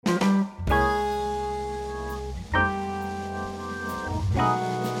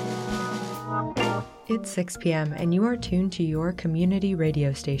It's 6 p.m. and you are tuned to your community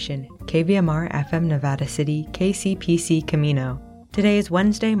radio station, KVMR FM Nevada City, KCPC Camino. Today is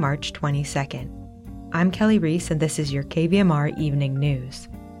Wednesday, March 22nd. I'm Kelly Reese and this is your KVMR Evening News.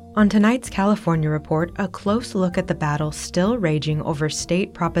 On tonight's California Report, a close look at the battle still raging over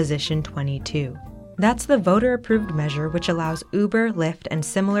State Proposition 22. That's the voter-approved measure which allows Uber, Lyft, and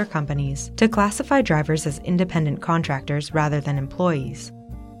similar companies to classify drivers as independent contractors rather than employees.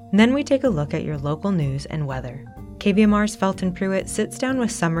 Then we take a look at your local news and weather. KVMR's Felton Pruitt sits down with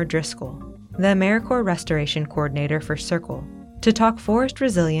Summer Driscoll, the AmeriCorps Restoration Coordinator for SYRCL, to talk forest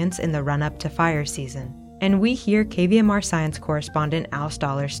resilience in the run-up to fire season. And we hear KVMR science correspondent Al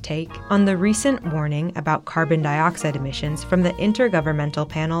Stahler's take on the recent warning about carbon dioxide emissions from the Intergovernmental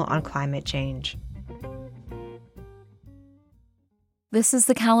Panel on Climate Change. This is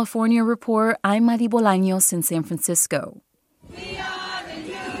the California Report. I'm Mari Bolaños in San Francisco. We are the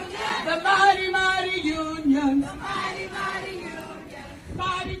union, the mighty, mighty union, the mighty, mighty union,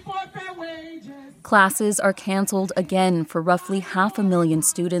 fighting for fair wages. Classes are canceled again for roughly 500,000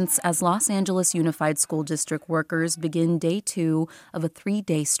 students as Los Angeles Unified School District workers begin day 2 of a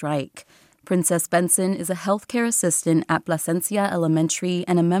 3-day strike. Princess Benson is a healthcare assistant at Plasencia Elementary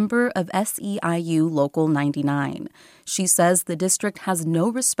and a member of SEIU Local 99. She says the district has no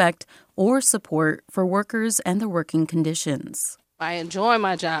respect or support for workers and their working conditions. I enjoy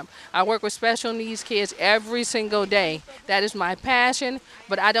my job. I work with special needs kids every single day. That is my passion,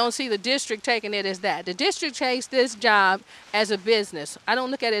 but I don't see the district taking it as that. The district takes this job as a business. I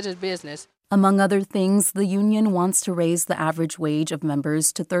don't look at it as business. Among other things, the union wants to raise the average wage of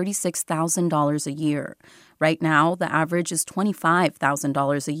members to $36,000 a year. Right now, the average is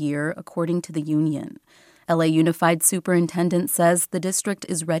 $25,000 a year, according to the union. LA Unified Superintendent says the district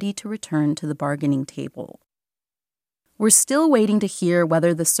is ready to return to the bargaining table. We're still waiting to hear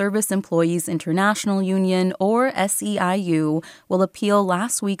whether the Service Employees International Union, or SEIU, will appeal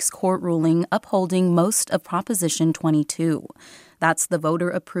last week's court ruling upholding most of Proposition 22. That's the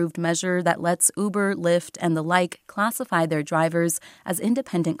voter-approved measure that lets Uber, Lyft, and the like classify their drivers as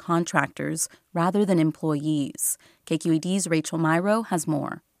independent contractors rather than employees. KQED's Rachel Myrow has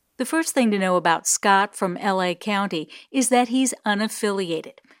more. The first thing to know about Scott from LA County is that he's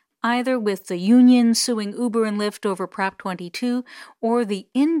unaffiliated, either with the union suing Uber and Lyft over Prop 22 or the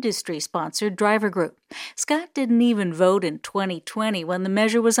industry-sponsored driver group. Scott didn't even vote in 2020 when the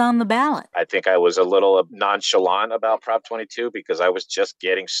measure was on the ballot. I think I was a little nonchalant about Prop 22 because I was just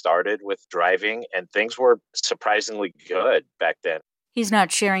getting started with driving and things were surprisingly good back then. He's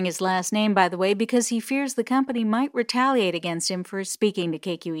not sharing his last name, by the way, because he fears the company might retaliate against him for speaking to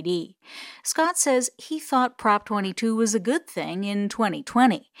KQED. Scott says he thought Prop 22 was a good thing in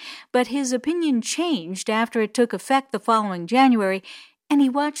 2020, but his opinion changed after it took effect the following January, and he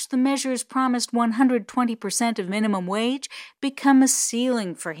watched the measure's promised 120% of minimum wage become a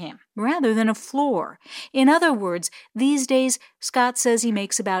ceiling for him, rather than a floor. In other words, these days, Scott says he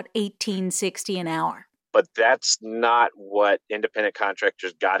makes about $18.60 an hour. But that's not what independent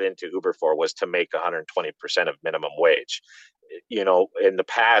contractors got into Uber for, was to make 120% of minimum wage. You know, in the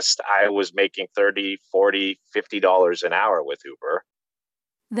past, I was making $30, $40, $50 an hour with Uber.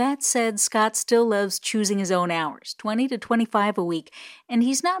 That said, Scott still loves choosing his own hours, 20 to 25 a week, and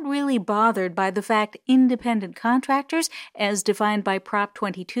he's not really bothered by the fact independent contractors, as defined by Prop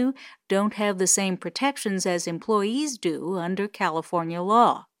 22, don't have the same protections as employees do under California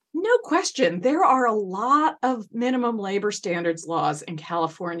law. No question. There are a lot of minimum labor standards laws in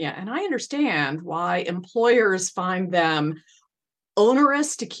California, and I understand why employers find them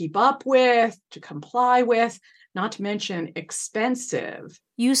onerous to keep up with, to comply with, not to mention expensive.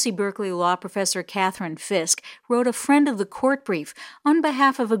 UC Berkeley law professor Catherine Fisk wrote a friend of the court brief on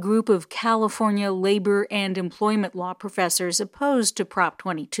behalf of a group of California labor and employment law professors opposed to Prop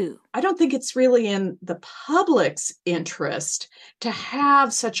 22. I don't think it's really in the public's interest to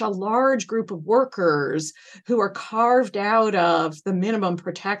have such a large group of workers who are carved out of the minimum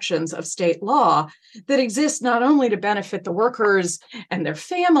protections of state law that exist not only to benefit the workers and their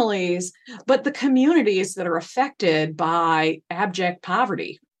families, but the communities that are affected by abject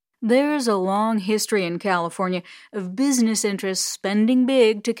poverty. There's a long history in California of business interests spending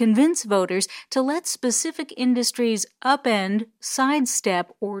big to convince voters to let specific industries upend,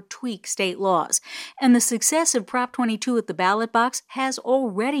 sidestep, or tweak state laws. And the success of Prop 22 at the ballot box has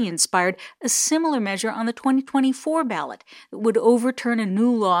already inspired a similar measure on the 2024 ballot that would overturn a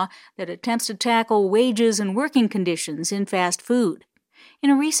new law that attempts to tackle wages and working conditions in fast food. In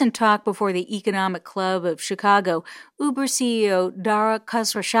a recent talk before the Economic Club of Chicago, Uber CEO Dara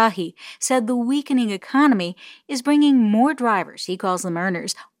Khosrowshahi said the weakening economy is bringing more drivers, he calls them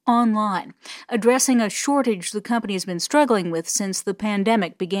earners, online, addressing a shortage the company has been struggling with since the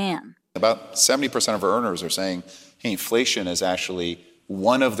pandemic began. About 70% of our earners are saying, hey, inflation is actually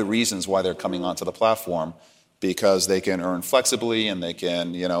one of the reasons why they're coming onto the platform, because they can earn flexibly and they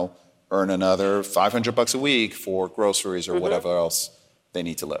can, earn another $500 a week for groceries or whatever else they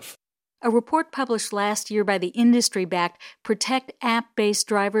need to live. A report published last year by the industry-backed Protect App-Based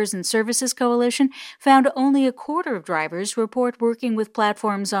Drivers and Services Coalition found only a quarter of drivers report working with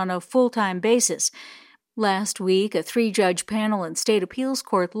platforms on a full-time basis. Last week, a 3-judge panel in state appeals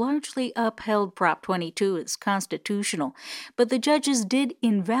court largely upheld Prop 22 as constitutional, but the judges did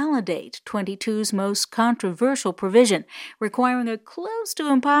invalidate 22's most controversial provision, requiring a close to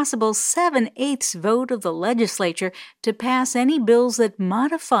impossible 7/8 vote of the legislature to pass any bills that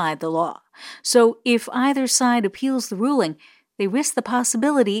modify the law. So if either side appeals the ruling, they risk the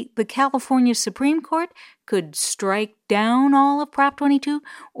possibility the California Supreme Court could strike down all of Prop 22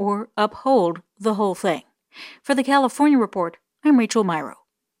 or uphold the whole thing. For the California Report, I'm Rachel Myrow.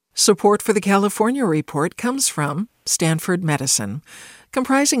 Support for the California Report comes from Stanford Medicine,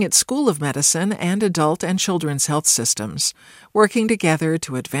 comprising its School of Medicine and adult and children's health systems, working together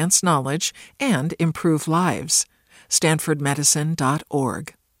to advance knowledge and improve lives.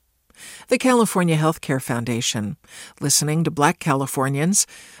 StanfordMedicine.org. The California Healthcare Foundation, listening to Black Californians,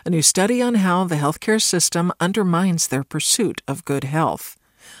 a new study on how the healthcare system undermines their pursuit of good health.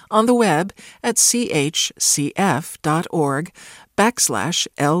 On the web at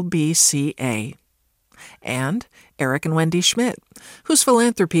chcf.org/LBCA. And Eric and Wendy Schmidt, whose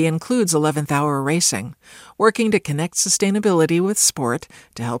philanthropy includes 11th Hour Racing, working to connect sustainability with sport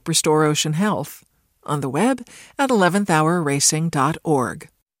to help restore ocean health. On the web at 11thhourracing.org.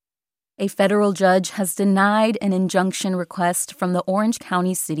 A federal judge has denied an injunction request from the Orange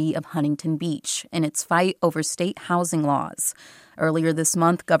County city of Huntington Beach in its fight over state housing laws. Earlier this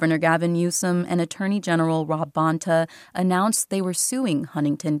month, Governor Gavin Newsom and Attorney General Rob Bonta announced they were suing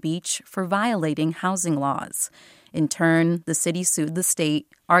Huntington Beach for violating housing laws. In turn, the city sued the state,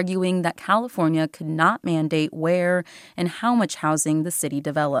 arguing that California could not mandate where and how much housing the city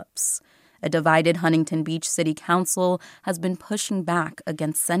develops. A divided Huntington Beach City Council has been pushing back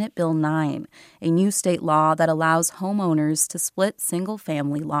against Senate Bill 9, a new state law that allows homeowners to split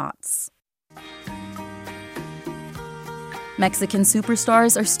single-family lots. Mexican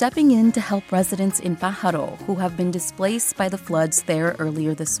superstars are stepping in to help residents in Pájaro who have been displaced by the floods there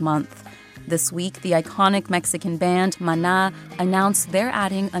earlier this month. This week, the iconic Mexican band Maná announced they're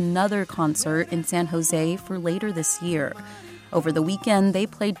adding another concert in San Jose for later this year. Over the weekend, they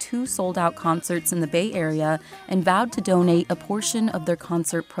played 2 sold-out concerts in the Bay Area and vowed to donate a portion of their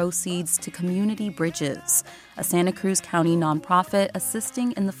concert proceeds to Community Bridges, a Santa Cruz County nonprofit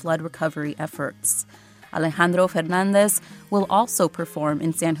assisting in the flood recovery efforts. Alejandro Fernandez will also perform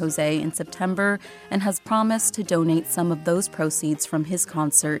in San Jose in September and has promised to donate some of those proceeds from his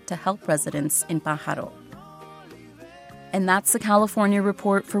concert to help residents in Pájaro. And that's the California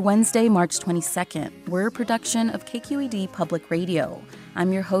Report for Wednesday, March 22nd. We're a production of KQED Public Radio.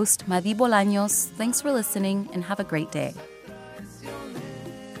 I'm your host, Madi Bolaños. Thanks for listening and have a great day.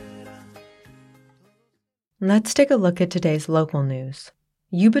 Let's take a look at today's local news.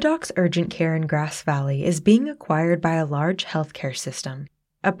 Ubidoc's Urgent Care in Grass Valley is being acquired by a large healthcare system.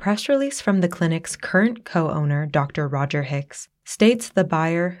 A press release from the clinic's current co-owner, Dr. Roger Hicks, states the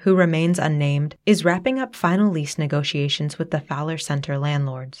buyer, who remains unnamed, is wrapping up final lease negotiations with the Fowler Center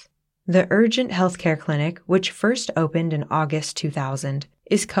landlords. The Urgent Healthcare Clinic, which first opened in August 2000,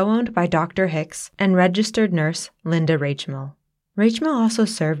 is co-owned by Dr. Hicks and registered nurse Linda Rachmil. Rachmil also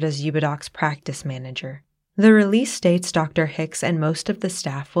served as Ubidoc's practice manager. The release states Dr. Hicks and most of the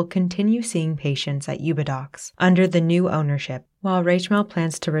staff will continue seeing patients at Ubidoc's under the new ownership, while Rachmil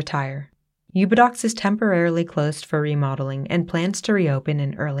plans to retire. Ubidoc's is temporarily closed for remodeling and plans to reopen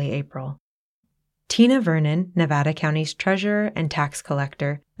in early April. Tina Vernon, Nevada County's treasurer and tax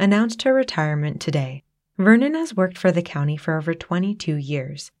collector, announced her retirement today. Vernon has worked for the county for over 22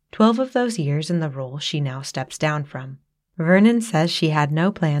 years, 12 of those years in the role she now steps down from. Vernon says she had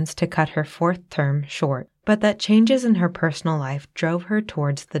no plans to cut her 4th term short, but that changes in her personal life drove her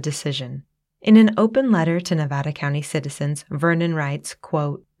towards the decision. In an open letter to Nevada County citizens, Vernon writes,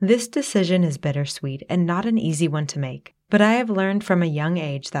 quote, "This decision is bittersweet and not an easy one to make, but I have learned from a young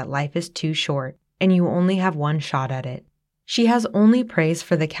age that life is too short and you only have one shot at it." She has only praise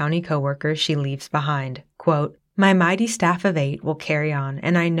for the county coworkers she leaves behind. Quote, "My mighty staff of 8 will carry on,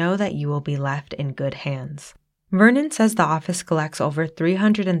 and I know that you will be left in good hands." Vernon says the office collects over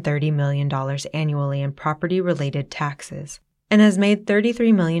 $330 million annually in property-related taxes and has made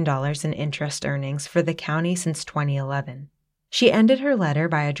 $33 million in interest earnings for the county since 2011. She ended her letter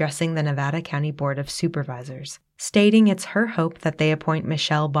by addressing the Nevada County Board of Supervisors, stating it's her hope that they appoint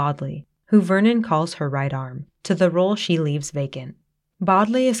Michelle Bodley, who Vernon calls her right arm, to the role she leaves vacant.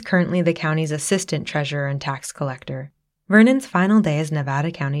 Bodley is currently the county's assistant treasurer and tax collector. Vernon's final day as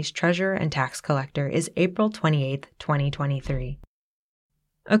Nevada County's treasurer and tax collector is April 28, 2023.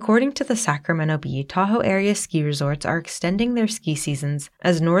 According to the Sacramento Bee, Tahoe area ski resorts are extending their ski seasons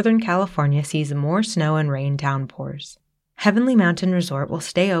as Northern California sees more snow and rain downpours. Heavenly Mountain Resort will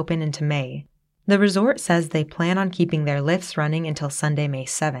stay open into May. The resort says they plan on keeping their lifts running until Sunday, May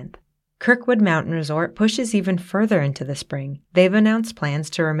 7th. Kirkwood Mountain Resort pushes even further into the spring. They've announced plans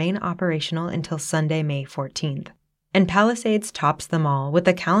to remain operational until Sunday, May 14th. And Palisades tops them all with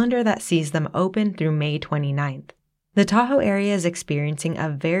a calendar that sees them open through May 29th. The Tahoe area is experiencing a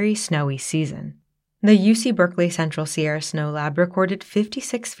very snowy season. The UC Berkeley Central Sierra Snow Lab recorded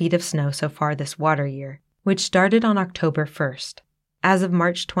 56 feet of snow so far this water year, which started on October 1st. As of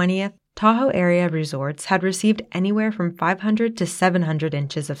March 20th, Tahoe area resorts had received anywhere from 500 to 700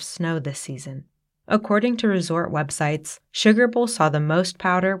 inches of snow this season. According to resort websites, Sugar Bowl saw the most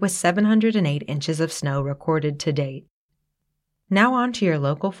powder with 708 inches of snow recorded to date. Now on to your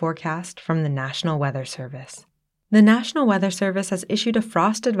local forecast from the National Weather Service. The National Weather Service has issued a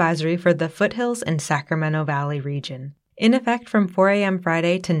frost advisory for the foothills and Sacramento Valley region, in effect from 4 a.m.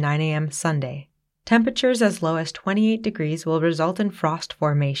 Friday to 9 a.m. Sunday. Temperatures as low as 28 degrees will result in frost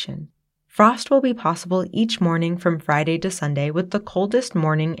formation. Frost will be possible each morning from Friday to Sunday, with the coldest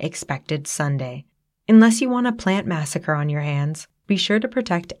morning expected Sunday. Unless you want a plant massacre on your hands, be sure to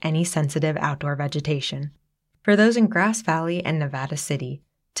protect any sensitive outdoor vegetation. For those in Grass Valley and Nevada City,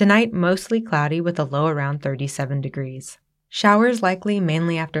 tonight mostly cloudy with a low around 37 degrees. Showers likely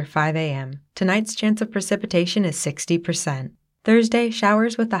mainly after 5 a.m. Tonight's chance of precipitation is 60%. Thursday,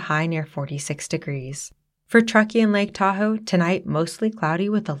 showers with a high near 46 degrees. For Truckee and Lake Tahoe, tonight mostly cloudy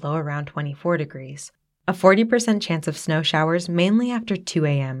with a low around 24 degrees. A 40% chance of snow showers mainly after 2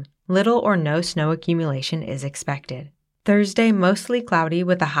 a.m. Little or no snow accumulation is expected. Thursday, mostly cloudy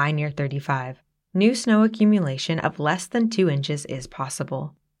with a high near 35. New snow accumulation of less than 2 inches is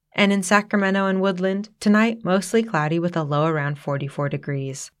possible. And in Sacramento and Woodland, tonight mostly cloudy with a low around 44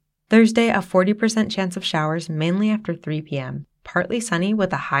 degrees. Thursday, a 40% chance of showers mainly after 3 p.m. Partly sunny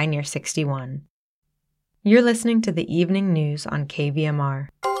with a high near 61. You're listening to the evening news on KVMR.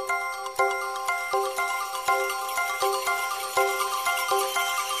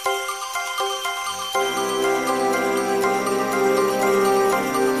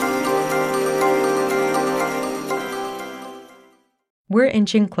 We're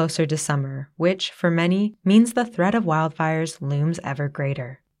inching closer to summer, which, for many, means the threat of wildfires looms ever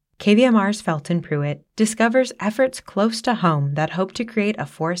greater. KVMR's Felton Pruitt discovers efforts close to home that hope to create a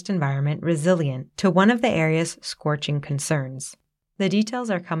forest environment resilient to one of the area's scorching concerns. The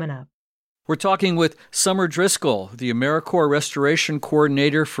details are coming up. We're talking with Summer Driscoll, the AmeriCorps Restoration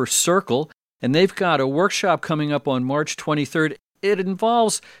Coordinator for SYRCL, and they've got a workshop coming up on March 23rd. It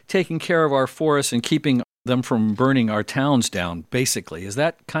involves taking care of our forests and keeping them from burning our towns down, basically. Is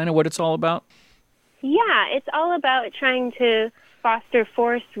that kind of what it's all about? Yeah, it's all about trying to foster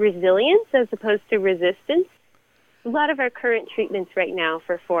forest resilience as opposed to resistance. A lot of our current treatments right now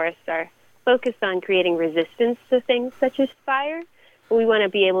for forests are focused on creating resistance to things such as fire. We want to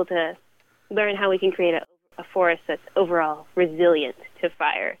be able to learn how we can create a forest that's overall resilient to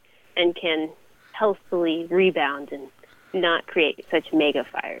fire and can healthfully rebound and not create such mega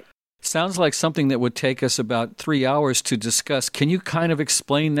fires. Sounds like something that would take us about 3 hours to discuss. Can you kind of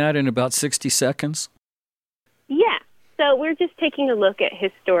explain that in about 60 seconds? Yeah. So we're just taking a look at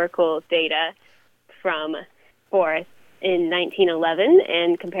historical data from forests in 1911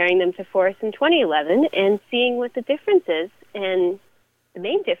 and comparing them to forests in 2011 and seeing what the difference is. And the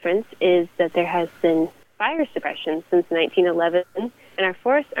main difference is that there has been fire suppression since 1911, and our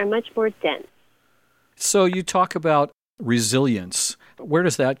forests are much more dense. So you talk about resilience. Where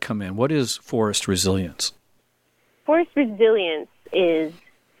does that come in? What is forest resilience? Forest resilience is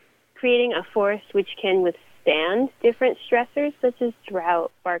creating a forest which can withstand different stressors such as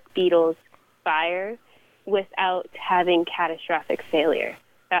drought, bark beetles, fire, without having catastrophic failure,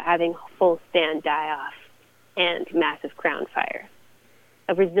 without having full stand die-off and massive crown fire.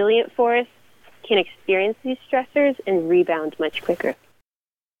 A resilient forest can experience these stressors and rebound much quicker.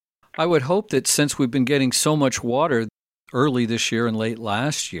 I would hope that since we've been getting so much water early this year and late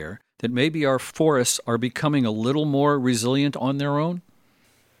last year, that maybe our forests are becoming a little more resilient on their own?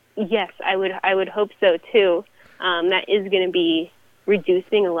 Yes, I would hope so too. That is going to be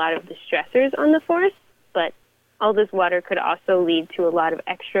reducing a lot of the stressors on the forest, but all this water could also lead to a lot of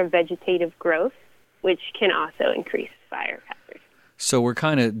extra vegetative growth, which can also increase fire hazard. So we're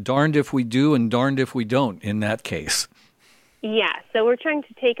kind of darned if we do and darned if we don't in that case. Yeah, so we're trying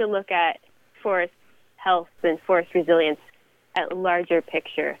to take a look at forest health and forest resilience at a larger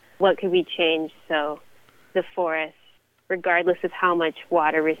picture. What could we change so the forest, regardless of how much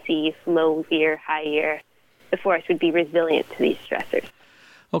water receives, low year, high year, the forest would be resilient to these stressors.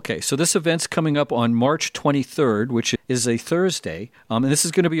 Okay, so this event's coming up on March 23rd, which is a Thursday, and this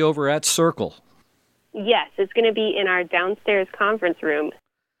is going to be over at SYRCL. Yes, it's going to be in our downstairs conference room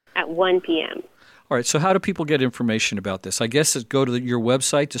at 1 p.m. All right, so how do people get information about this? I guess go to your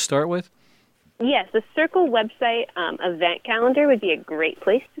website to start with? Yes, the SYRCL website event calendar would be a great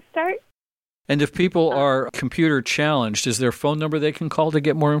place to start. And if people are computer challenged, is there a phone number they can call to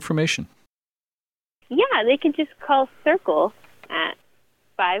get more information? Yeah, they can just call SYRCL at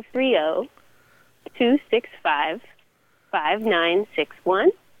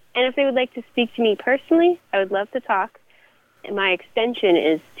 530-265-5961. And if they would like to speak to me personally, I would love to talk. And my extension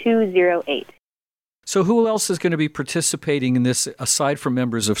is 208. So who else is going to be participating in this aside from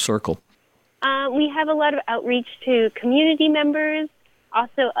members of SYRCL? We have a lot of outreach to community members,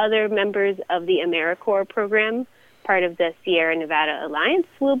 also other members of the AmeriCorps program, part of the Sierra Nevada Alliance,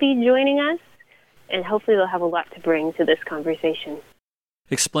 will be joining us. And hopefully they'll have a lot to bring to this conversation.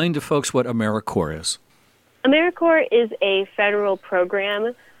 Explain to folks what AmeriCorps is. AmeriCorps is a federal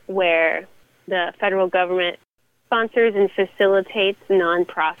program where the federal government sponsors and facilitates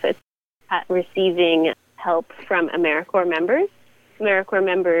nonprofits at receiving help from AmeriCorps members. AmeriCorps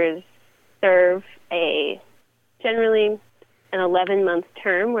members serve generally an 11-month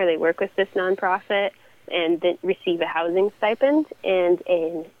term where they work with this nonprofit and then receive a housing stipend and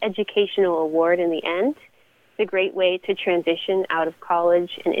an educational award in the end. It's a great way to transition out of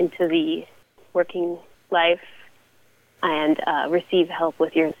college and into the working life and receive help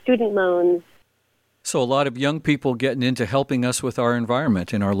with your student loans. So a lot of young people getting into helping us with our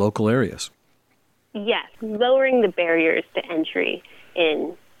environment in our local areas. Yes, lowering the barriers to entry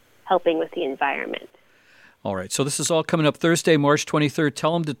in helping with the environment. All right, so this is all coming up Thursday, March 23rd.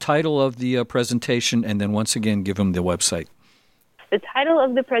 Tell them the title of the presentation, and then once again, give them the website. The title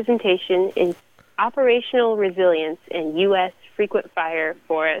of the presentation is Operational Resilience in U.S. Frequent Fire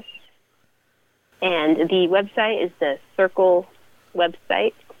Forests. And the website is the SYRCL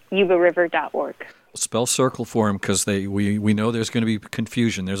website, yubariver.org. Spell SYRCL for them because we know there's going to be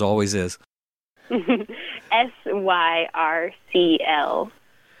confusion. There's always is. SYRCL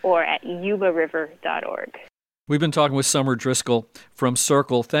or at yubariver.org. We've been talking with Summer Driscoll from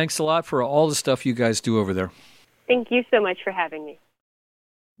SYRCL. Thanks a lot for all the stuff you guys do over there. Thank you so much for having me.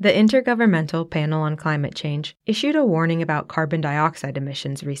 The Intergovernmental Panel on Climate Change issued a warning about carbon dioxide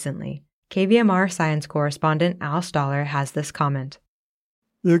emissions recently. KVMR science correspondent Al Stahler has this comment.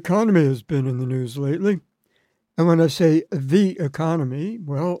 The economy has been in the news lately. And when I say the economy,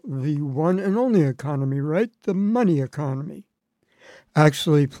 well, the one and only economy, right? The money economy.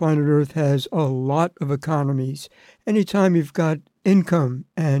 Actually, planet Earth has a lot of economies. Anytime you've got income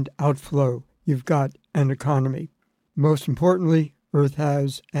and outflow, you've got an economy. Most importantly, Earth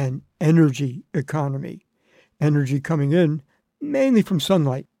has an energy economy. Energy coming in mainly from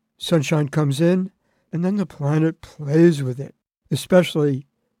sunlight. Sunshine comes in, and then the planet plays with it. Especially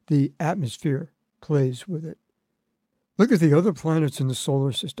the atmosphere plays with it. Look at the other planets in the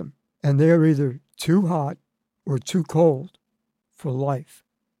solar system, and they are either too hot or too cold for life.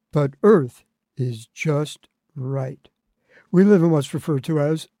 But Earth is just right. We live in what's referred to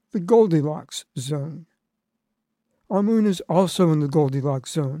as the Goldilocks zone. Our moon is also in the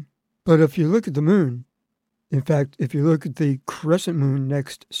Goldilocks zone. But if you look at the moon, in fact, if you look at the crescent moon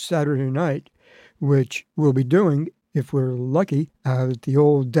next Saturday night, which we'll be doing, if we're lucky, out at the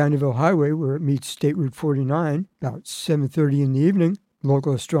old Dannyville Highway where it meets State Route 49, about 7:30 in the evening,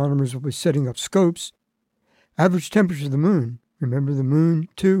 local astronomers will be setting up scopes. Average temperature of the moon, remember the moon,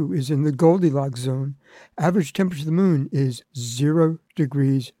 too, is in the Goldilocks zone. Average temperature of the moon is 0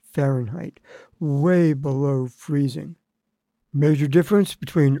 degrees Fahrenheit, way below freezing. Major difference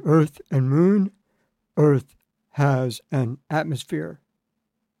between Earth and moon, Earth has an atmosphere.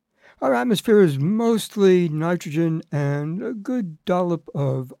 Our atmosphere is mostly nitrogen and a good dollop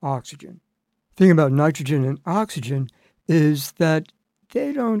of oxygen. The thing about nitrogen and oxygen is that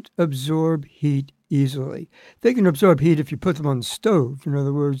they don't absorb heat easily. They can absorb heat if you put them on the stove. In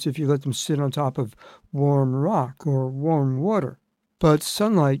other words, if you let them sit on top of warm rock or warm water. But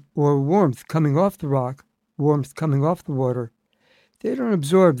sunlight or warmth coming off the rock, warmth coming off the water, they don't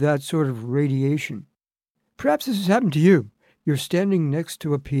absorb that sort of radiation. Perhaps this has happened to you. You're standing next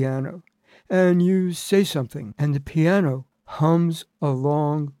to a piano, and you say something, and the piano hums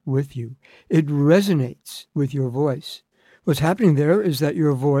along with you. It resonates with your voice. What's happening there is that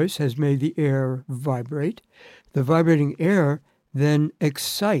your voice has made the air vibrate. The vibrating air then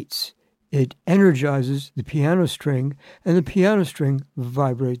excites. It energizes the piano string, and the piano string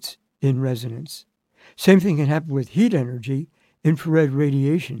vibrates in resonance. Same thing can happen with heat energy, infrared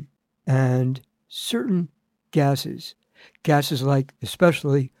radiation, and certain gases. Gases like,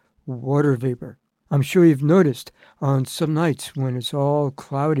 especially, water vapor. I'm sure you've noticed on some nights when it's all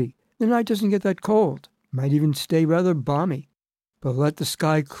cloudy, the night doesn't get that cold. Might even stay rather balmy. But let the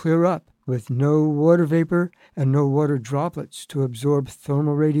sky clear up with no water vapor and no water droplets to absorb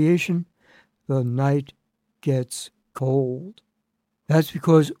thermal radiation, the night gets cold. That's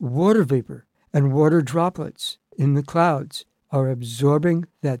because water vapor and water droplets in the clouds are absorbing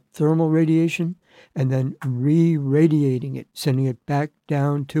that thermal radiation and then re-radiating it, sending it back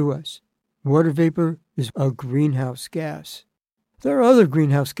down to us. Water vapor is a greenhouse gas. There are other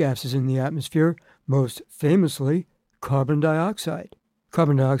greenhouse gases in the atmosphere, most famously carbon dioxide.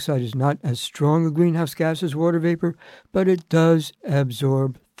 Carbon dioxide is not as strong a greenhouse gas as water vapor, but it does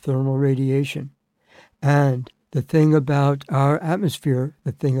absorb thermal radiation. And the thing about our atmosphere,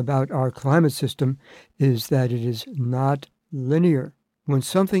 the thing about our climate system, is that it is not linear. When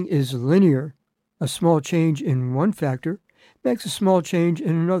something is linear, a small change in one factor makes a small change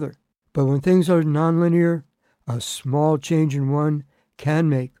in another. But when things are nonlinear, a small change in one can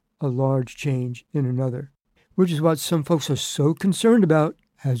make a large change in another, which is what some folks are so concerned about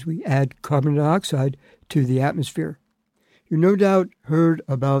as we add carbon dioxide to the atmosphere. You no doubt heard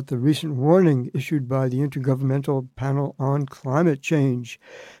about the recent warning issued by the Intergovernmental Panel on Climate Change.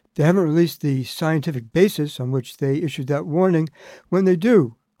 They haven't released the scientific basis on which they issued that warning. When they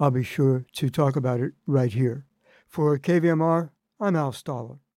do, I'll be sure to talk about it right here. For KVMR, I'm Al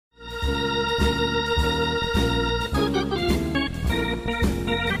Stahler.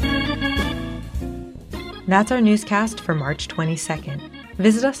 That's our newscast for March 22nd.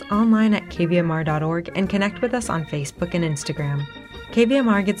 Visit us online at kvmr.org and connect with us on Facebook and Instagram.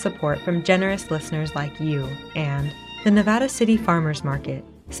 KVMR gets support from generous listeners like you and the Nevada City Farmers Market,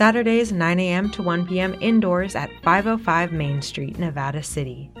 Saturdays 9 a.m. to 1 p.m. indoors at 505 Main Street, Nevada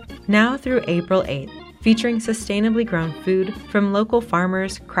City. Now through April 8th, featuring sustainably grown food from local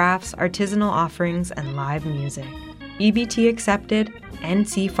farmers, crafts, artisanal offerings, and live music. EBT accepted,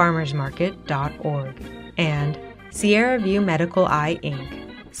 ncfarmersmarket.org. And Sierra View Medical Eye,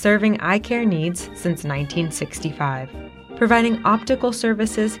 Inc., serving eye care needs since 1965. Providing optical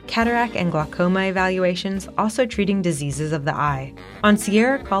services, cataract and glaucoma evaluations, also treating diseases of the eye. On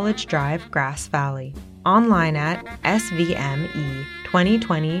Sierra College Drive, Grass Valley. Online at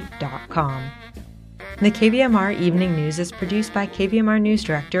svme2020.com. The KVMR Evening News is produced by KVMR News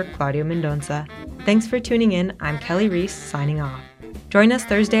Director Claudio Mendonça. Thanks for tuning in. I'm Kelly Reese, signing off. Join us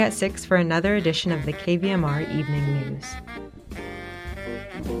Thursday at 6 for another edition of the KVMR Evening News.